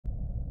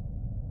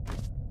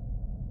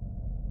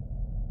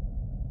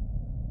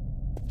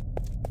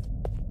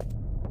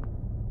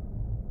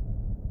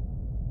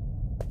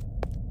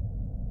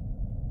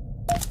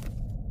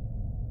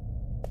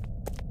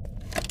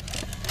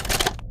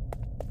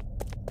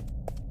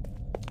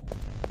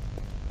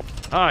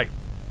Hi,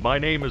 my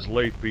name is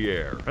Leith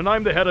Pierre, and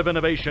I'm the head of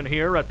innovation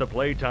here at the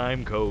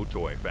Playtime Co.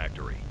 Toy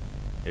Factory.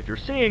 If you're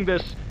seeing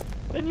this,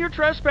 then you're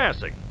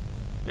trespassing.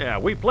 Yeah,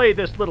 we play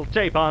this little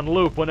tape on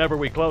loop whenever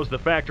we close the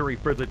factory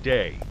for the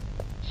day.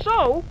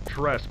 So,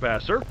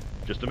 trespasser,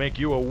 just to make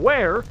you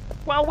aware,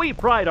 while we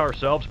pride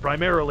ourselves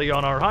primarily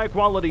on our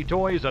high-quality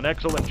toys and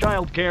excellent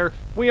childcare,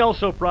 we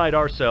also pride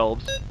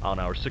ourselves on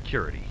our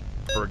security.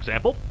 For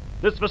example,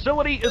 this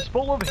facility is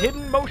full of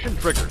hidden motion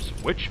triggers,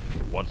 which,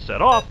 once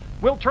set off,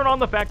 will turn on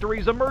the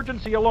factory's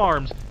emergency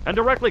alarms and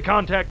directly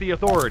contact the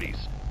authorities.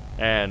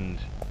 And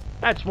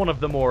that's one of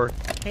the more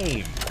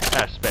tame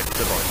aspects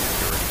of our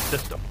security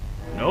system.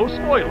 No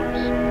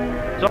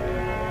spoilers. So,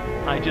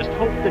 I just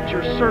hope that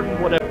you're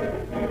certain whatever...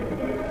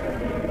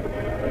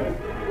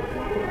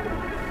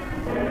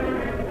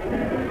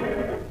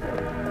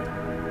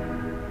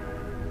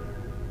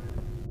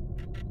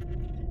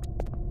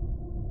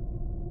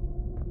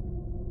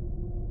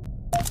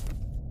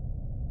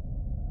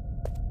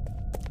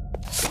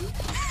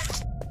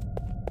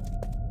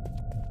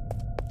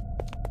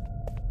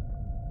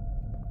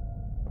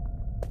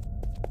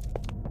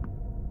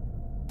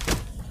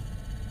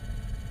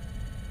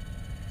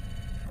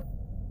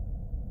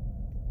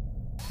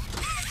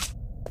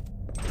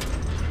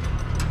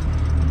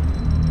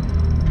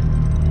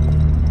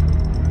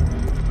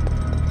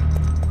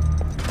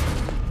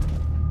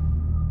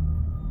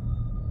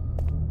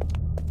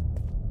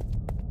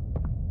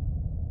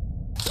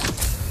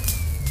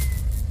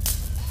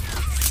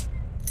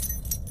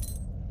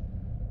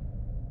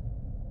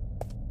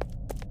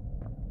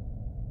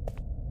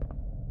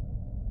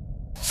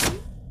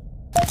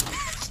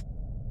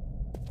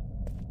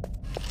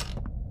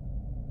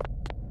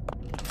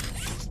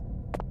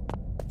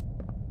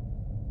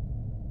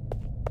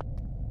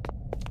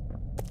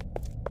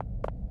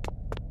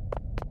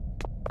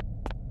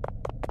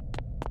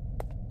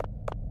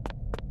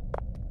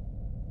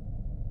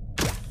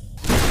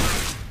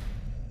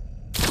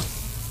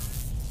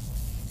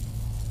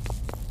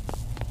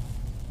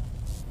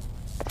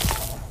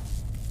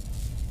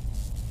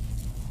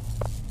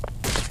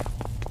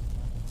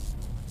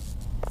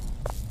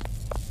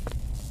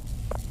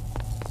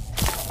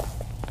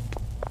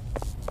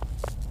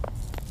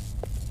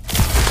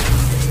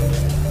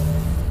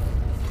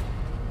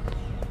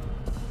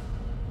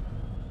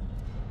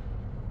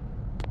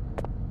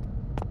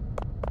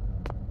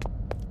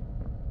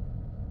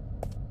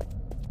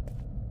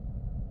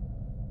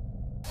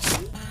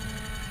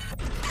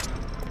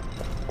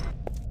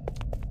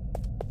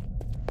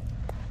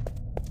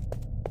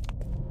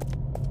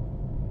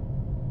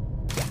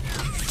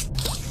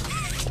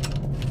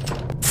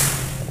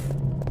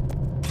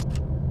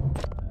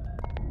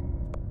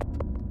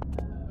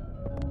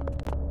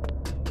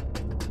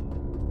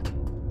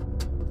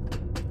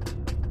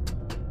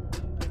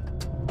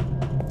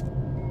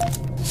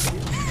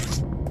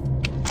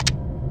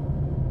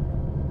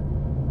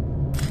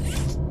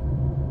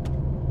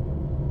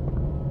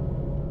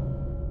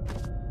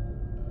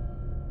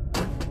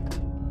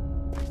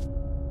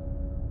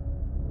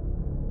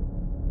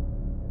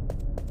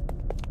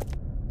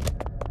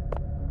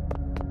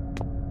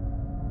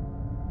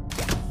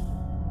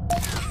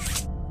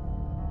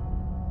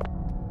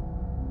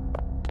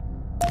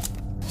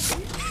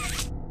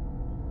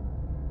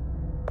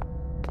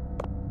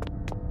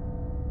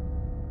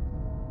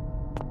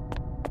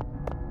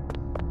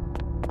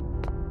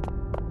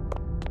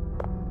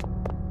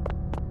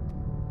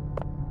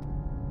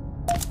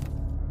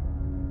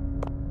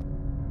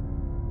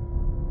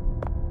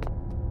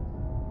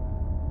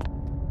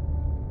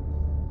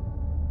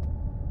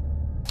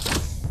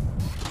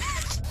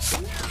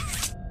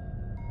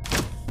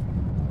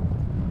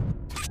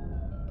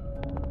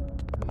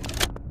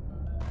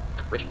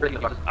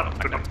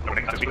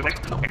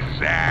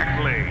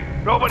 Exactly.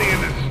 Nobody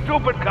in this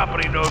stupid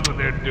company knows what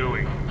they're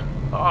doing.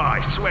 Oh,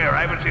 I swear,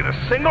 I haven't seen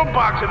a single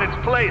box in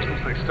its place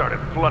since they started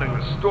flooding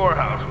the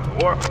storehouse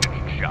with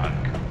orphanage junk.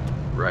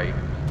 Right.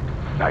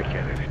 I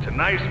get it. It's a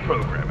nice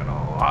program and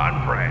all,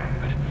 on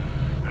brand,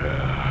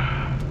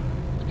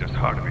 but it's just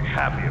hard to be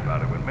happy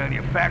about it when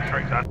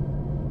manufacturing's on...